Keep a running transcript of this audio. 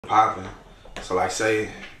popping. So like say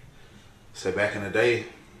back in the day,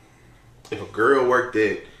 if a girl worked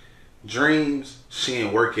at Dreams, she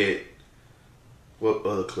didn't work at what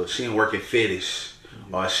other club? She didn't work at Fetish,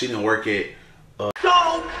 or she didn't work at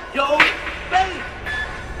Show your face.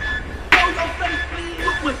 Show your face,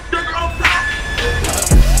 please. With sugar on top.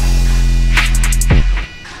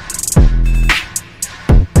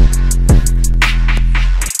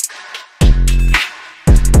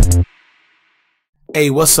 Hey,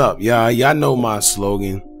 what's up, y'all? Y'all know my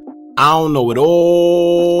slogan. I don't know it all,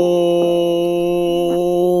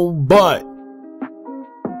 but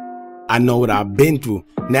I know what I've been through.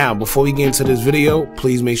 Now, before we get into this video,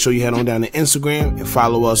 please make sure you head on down to Instagram and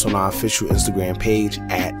follow us on our official Instagram page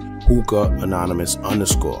at Hookah Anonymous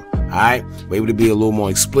 _. Alright, we're able to be a little more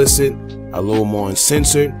explicit, a little more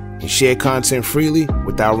uncensored, and share content freely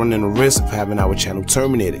without running the risk of having our channel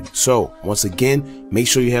terminated. So, once again, make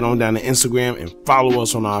sure you head on down to Instagram and follow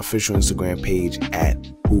us on our official Instagram page at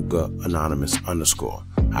Hookah Anonymous _.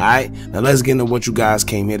 Alright, now let's get into what you guys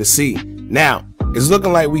came here to see. Now, it's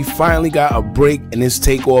looking like we finally got a break in this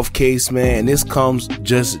Takeoff case, man, and this comes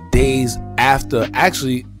just days after,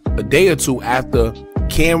 actually a day or two after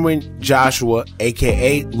Cameron Joshua,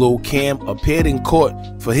 aka Lil Cam, appeared in court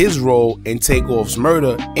for his role in Takeoff's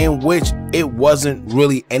murder, in which it wasn't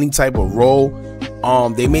really any type of role.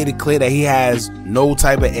 They made it clear that he has no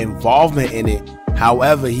type of involvement in it.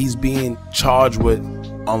 However, he's being charged with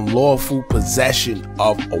unlawful possession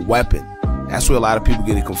of a weapon. That's where a lot of people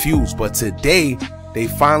get it confused. But today, they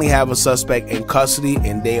finally have a suspect in custody,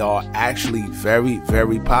 and they are actually very,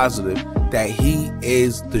 very positive that he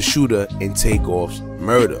is the shooter in Takeoff's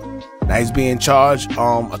murder. Now he's being charged. A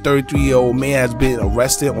 33-year-old man has been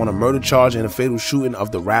arrested on a murder charge in a fatal shooting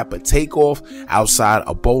of the rapper Takeoff outside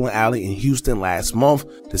a bowling alley in Houston last month,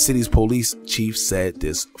 the city's police chief said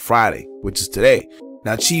this Friday, which is today.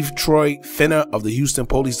 Now, Chief Troy Finner of the Houston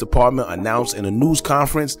Police Department announced in a news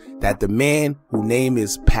conference that the man, whose name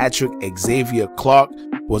is Patrick Xavier Clark,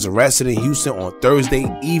 was arrested in Houston on Thursday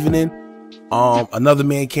evening. Another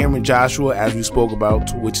man, Cameron Joshua, as we spoke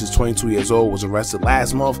about, which is 22 years old, was arrested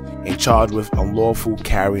last month and charged with unlawful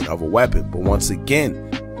carrying of a weapon. But once again,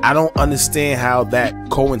 I don't understand how that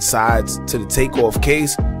coincides to the Takeoff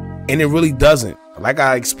case, and it really doesn't. Like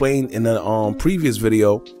I explained in the previous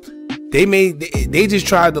video, they just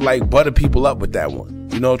tried to like butter people up with that one,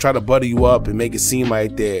 you know, try to butter you up and make it seem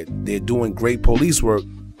like they're doing great police work.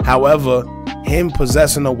 However, him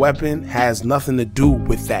possessing a weapon has nothing to do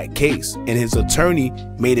with that case, and his attorney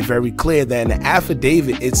made it very clear that in the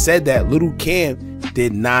affidavit it said that Lil Cam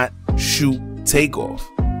did not shoot Takeoff.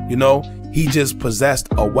 You know, he just possessed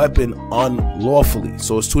a weapon unlawfully.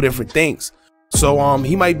 So it's two different things. So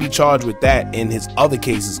he might be charged with that in his other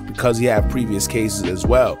cases because he had previous cases as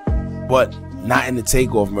well, but not in the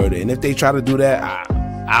Takeoff murder. And if they try to do that,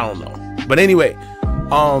 I don't know. But anyway,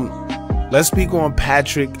 let's speak on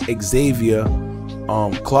Patrick Xavier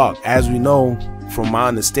Clark. As we know, from my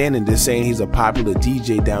understanding, they're saying he's a popular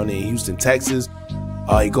DJ down there in Houston, Texas.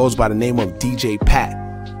 He goes by the name of DJ Pat.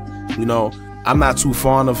 You know, I'm not too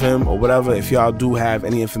fond of him or whatever. If y'all do have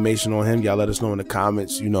any information on him, y'all let us know in the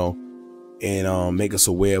comments, you know, and make us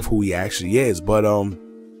aware of who he actually is. But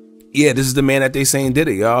yeah, this is the man that they saying did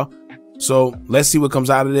it, y'all. So let's see what comes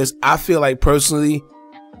out of this. I feel like personally,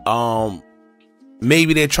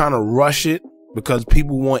 maybe they're trying to rush it because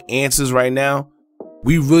people want answers right now.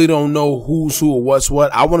 We really don't know who's who or what's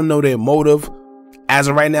what. I want to know their motive. As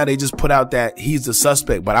of right now, they just put out that he's the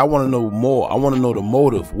suspect, but I want to know more. I want to know the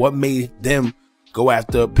motive. What made them go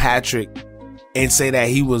after Patrick and say that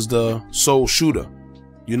he was the sole shooter?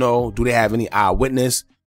 You know, do they have any eyewitness?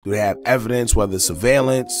 Do they have evidence, whether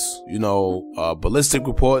surveillance, you know, ballistic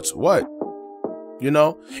reports, what? You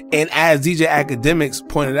know, and as DJ Academics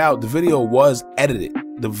pointed out, the video was edited.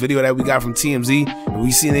 The video that we got from TMZ, and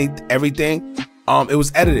we seen everything, it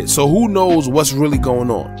was edited. So who knows what's really going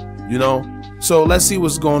on, you know? So let's see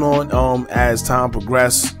what's going on as time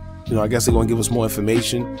progresses. You know, I guess they're going to give us more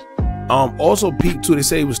information. Also, peep too, they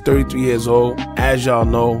say he was 33 years old. As y'all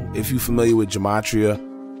know, if you're familiar with gematria,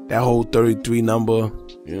 that whole 33 number,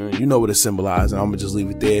 you know what it symbolizes. I'm gonna just leave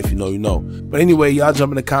it there. If you know, you know. But anyway, y'all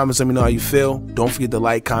jump in the comments, let me know how you feel. Don't forget to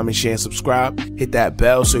like, comment, share, and subscribe. Hit that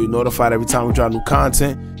bell so you're notified every time we drop new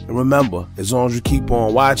content. And remember, as long as you keep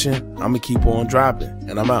on watching, I'm gonna keep on dropping.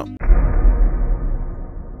 And I'm out.